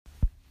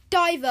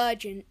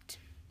Divergent.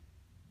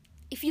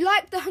 If you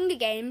like The Hunger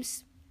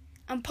Games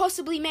and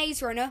possibly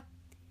Maze Runner,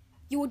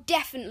 you will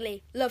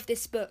definitely love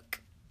this book.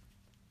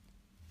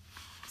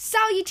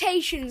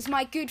 Salutations,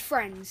 my good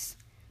friends.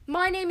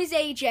 My name is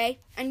AJ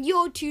and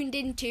you're tuned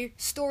into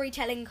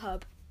Storytelling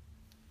Hub.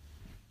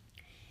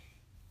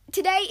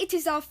 Today it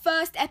is our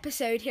first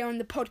episode here on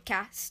the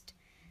podcast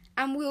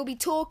and we'll be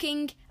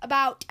talking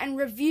about and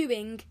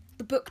reviewing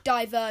the book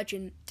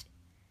Divergent.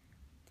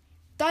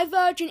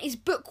 Divergent is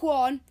book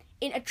 1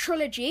 in a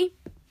trilogy.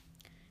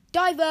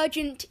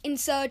 Divergent,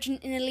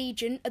 Insurgent and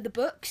Allegiant are the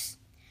books.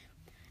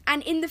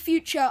 And in the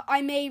future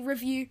I may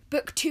review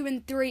book 2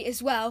 and 3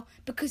 as well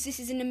because this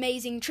is an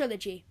amazing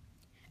trilogy.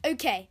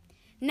 Okay,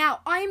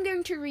 now I am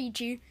going to read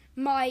you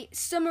my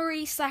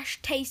summary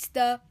 /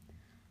 taster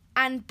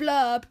and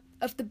blurb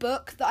of the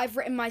book that I've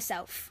written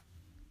myself.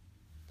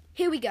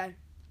 Here we go.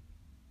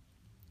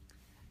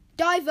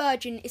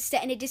 Divergent is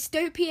set in a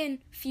dystopian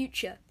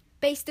future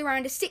based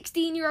around a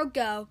 16-year-old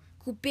girl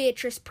called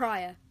Beatrice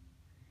Pryor.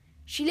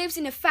 She lives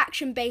in a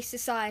faction-based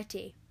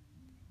society.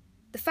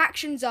 The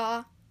factions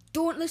are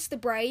Dauntless the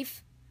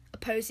Brave,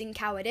 opposing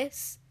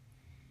cowardice,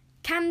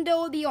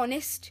 Candor the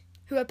Honest,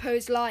 who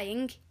oppose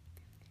lying,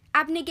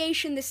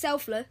 Abnegation the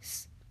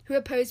Selfless, who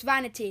oppose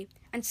vanity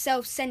and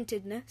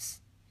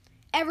self-centeredness,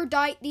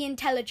 Erudite the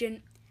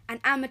Intelligent, and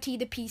Amity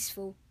the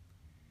Peaceful.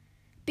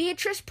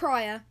 Beatrice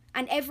Pryor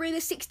and every other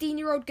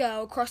 16-year-old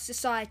girl across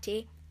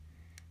society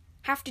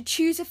have to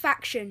choose a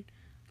faction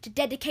to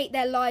dedicate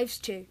their lives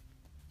to.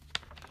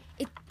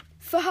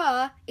 For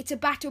her, it's a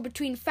battle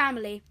between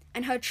family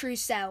and her true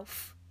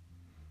self.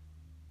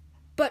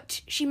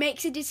 But she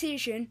makes a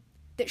decision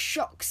that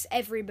shocks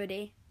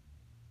everybody.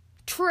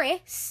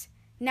 Triss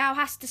now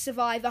has to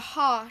survive a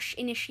harsh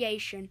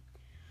initiation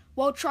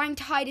while trying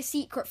to hide a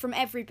secret from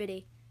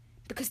everybody,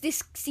 because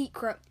this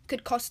secret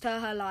could cost her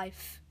her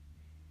life.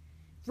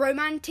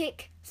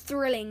 Romantic,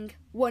 thrilling,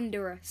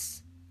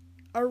 wondrous.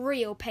 A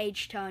real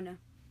page-turner.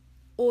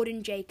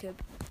 Auden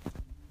Jacob.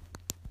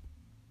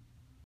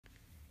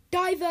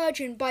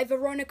 Divergent by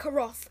Veronica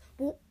Roth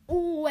will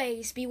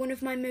always be one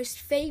of my most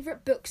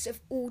favourite books of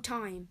all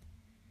time.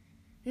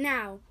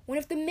 Now, one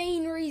of the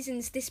main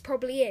reasons this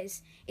probably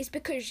is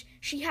because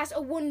she has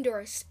a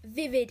wondrous,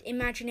 vivid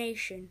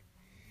imagination.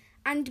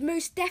 And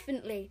most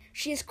definitely,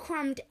 she has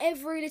crammed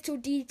every little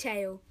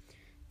detail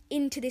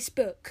into this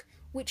book,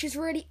 which has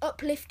really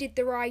uplifted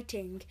the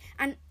writing,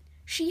 and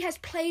she has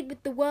played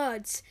with the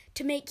words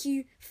to make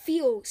you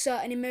feel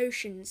certain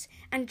emotions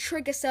and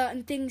trigger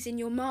certain things in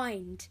your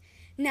mind.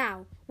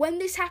 Now, when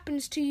this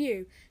happens to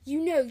you,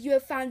 you know you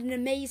have found an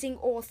amazing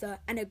author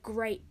and a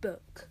great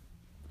book.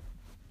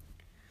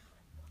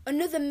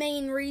 Another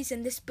main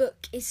reason this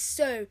book is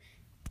so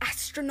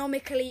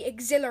astronomically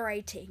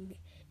exhilarating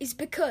is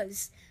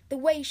because the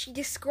way she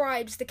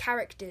describes the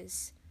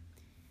characters.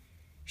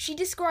 She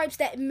describes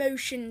their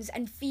emotions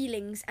and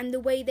feelings and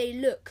the way they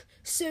look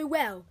so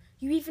well,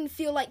 you even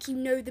feel like you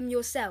know them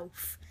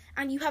yourself,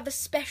 and you have a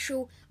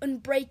special,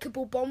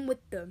 unbreakable bond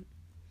with them.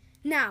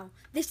 Now,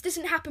 this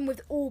doesn't happen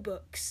with all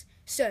books,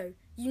 so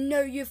you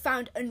know you've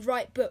found a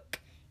right book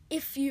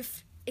if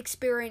you've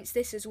experienced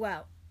this as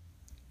well.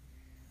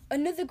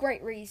 Another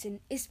great reason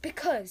is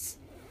because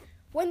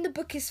when the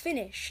book is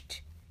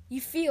finished,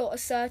 you feel a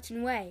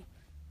certain way.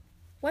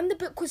 When the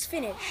book was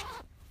finished,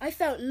 I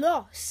felt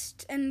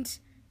lost and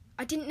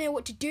I didn't know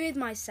what to do with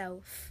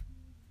myself.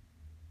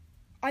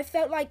 I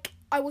felt like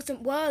I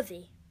wasn't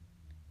worthy.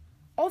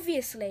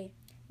 Obviously,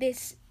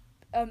 these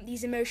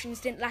emotions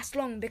didn't last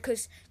long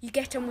because you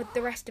get on with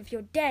the rest of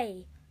your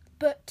day.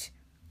 But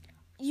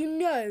you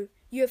know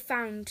you have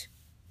found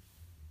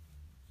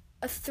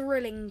a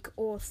thrilling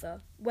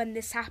author when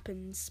this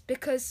happens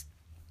because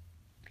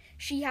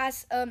she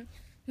has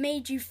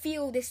made you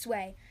feel this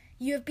way.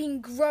 You have been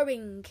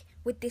growing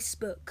with this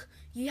book.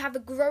 You have a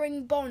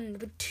growing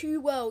bond with two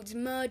worlds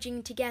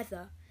merging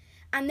together.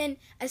 And then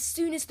as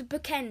soon as the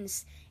book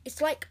ends,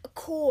 it's like a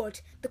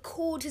cord. The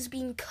cord has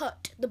been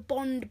cut, the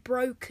bond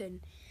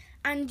broken.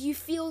 And you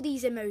feel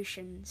these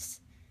emotions.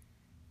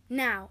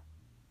 Now,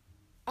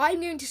 I'm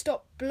going to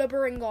stop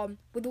blubbering on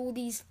with all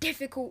these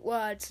difficult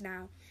words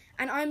now.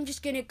 And I'm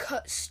just going to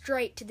cut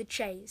straight to the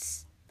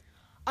chase.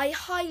 I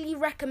highly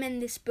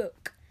recommend this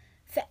book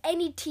for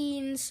any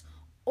teens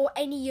or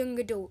any young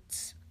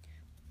adults.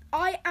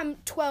 I am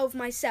 12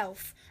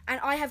 myself, and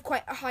I have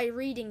quite a high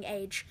reading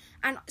age,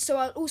 and so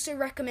I'll also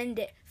recommend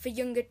it for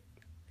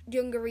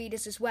younger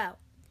readers as well.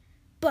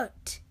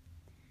 But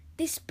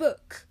this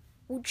book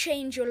will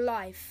change your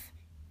life.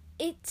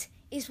 It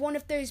is one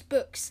of those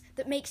books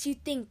that makes you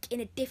think in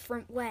a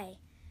different way.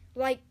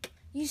 Like,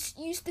 you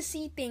used to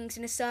see things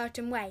in a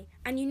certain way,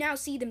 and you now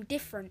see them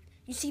different.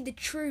 You see the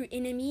true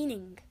inner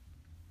meaning.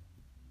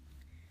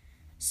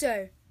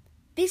 So,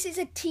 this is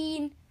a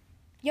teen,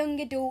 young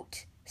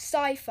adult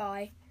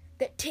sci-fi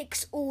that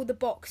ticks all the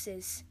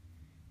boxes.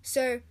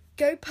 So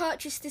go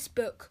purchase this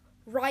book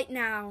right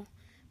now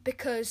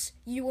because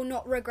you will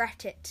not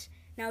regret it.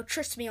 Now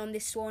trust me on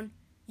this one,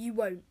 you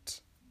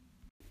won't.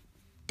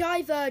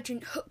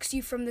 Divergent hooks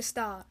you from the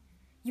start.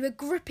 You are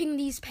gripping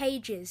these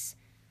pages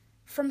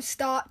from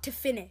start to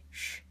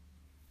finish.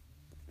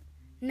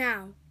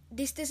 Now,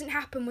 this doesn't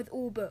happen with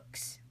all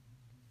books,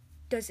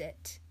 does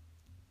it?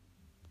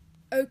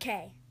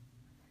 Okay,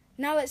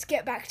 now let's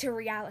get back to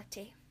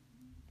reality.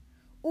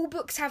 All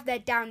books have their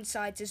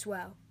downsides as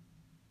well.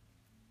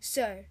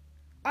 So,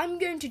 I'm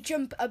going to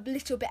jump a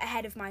little bit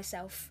ahead of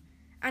myself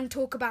and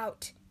talk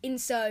about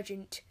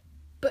Insurgent,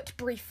 but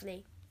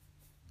briefly.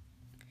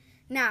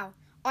 Now,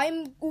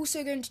 I'm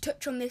also going to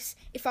touch on this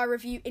if I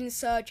review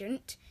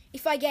Insurgent.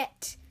 If I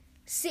get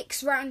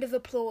 6 round of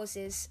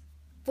applauses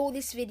for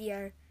this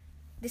video,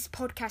 this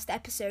podcast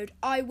episode,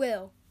 I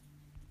will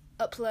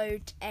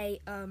upload a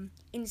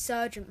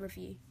Insurgent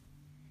review.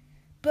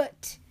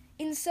 But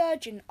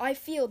Insurgent, I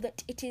feel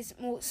that it is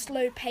more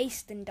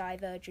slow-paced than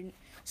Divergent,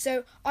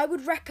 so I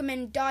would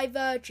recommend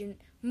Divergent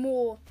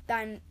more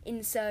than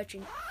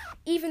Insurgent,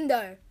 even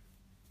though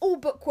all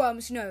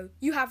bookworms know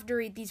you have to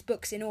read these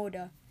books in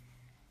order.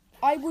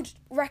 I would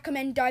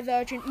recommend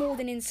Divergent more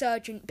than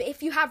Insurgent, but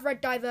if you have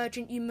read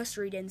Divergent, you must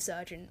read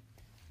Insurgent.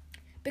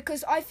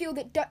 Because I feel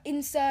that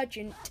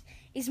Insurgent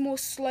is more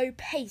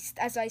slow-paced,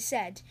 as I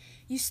said.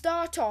 You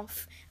start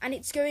off, and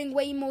it's going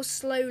way more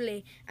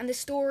slowly, and the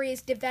story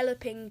is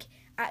developing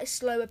at a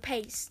slower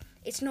pace.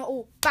 It's not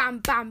all bam,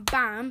 bam,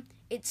 bam.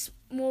 It's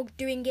more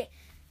doing it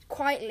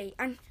quietly.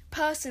 And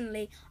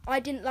personally, I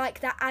didn't like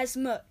that as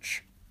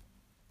much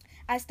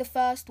as the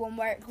first one,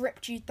 where it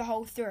gripped you the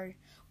whole through.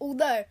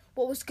 Although,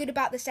 what was good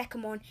about the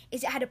second one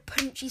is it had a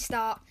punchy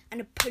start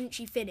and a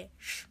punchy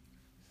finish.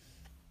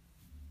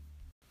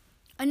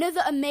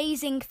 Another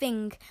amazing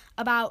thing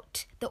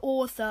about the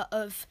author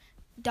of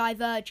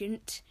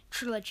Divergent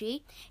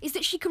trilogy is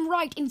that she can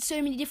write in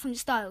so many different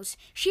styles.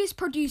 She has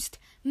produced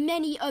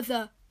many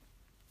other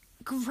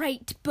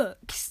great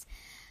books.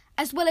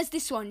 As well as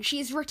this one, she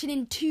has written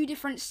in 2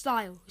 different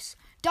styles.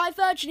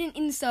 Divergent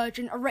and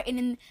Insurgent are written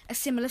in a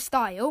similar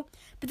style,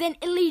 but then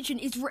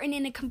Allegiant is written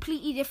in a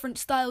completely different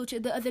style to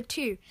the other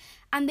 2,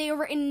 and they are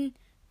written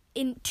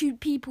in 2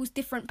 people's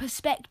different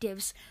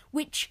perspectives,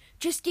 which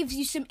just gives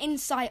you some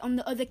insight on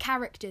the other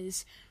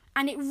characters,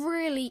 and it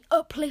really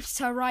uplifts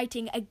her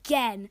writing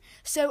again.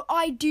 So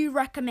I do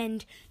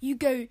recommend you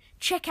go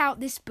check out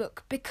this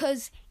book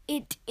because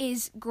it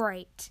is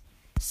great.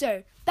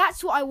 So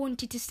that's what I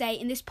wanted to say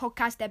in this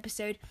podcast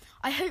episode.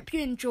 I hope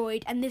you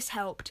enjoyed and this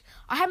helped.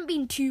 I haven't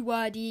been too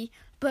wordy,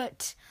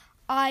 but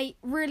I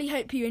really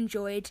hope you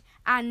enjoyed,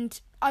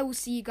 and I will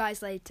see you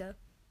guys later.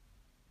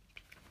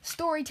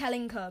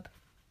 Storytelling Hub.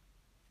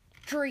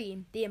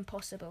 Dream the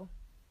impossible.